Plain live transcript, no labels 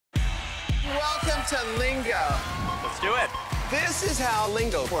welcome to Lingo. Let's do it. This is how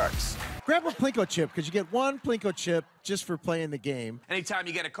Lingo works. Grab a Plinko chip, because you get one Plinko chip just for playing the game. Anytime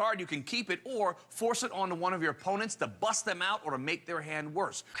you get a card, you can keep it or force it onto one of your opponents to bust them out or to make their hand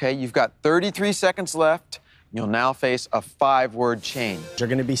worse. Okay, you've got 33 seconds left. You'll now face a 5-word chain. You're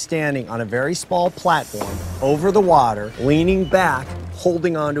going to be standing on a very small platform over the water, leaning back,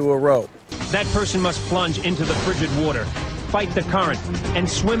 holding onto a rope. That person must plunge into the frigid water, fight the current, and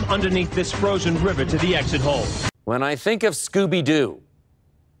swim underneath this frozen river to the exit hole. When I think of Scooby-Doo,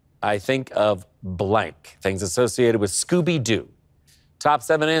 I think of blank. Things associated with Scooby-Doo. Top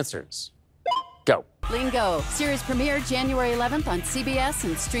 7 answers. Go. Lingo. Series premiere January 11th on CBS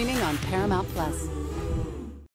and streaming on Paramount+.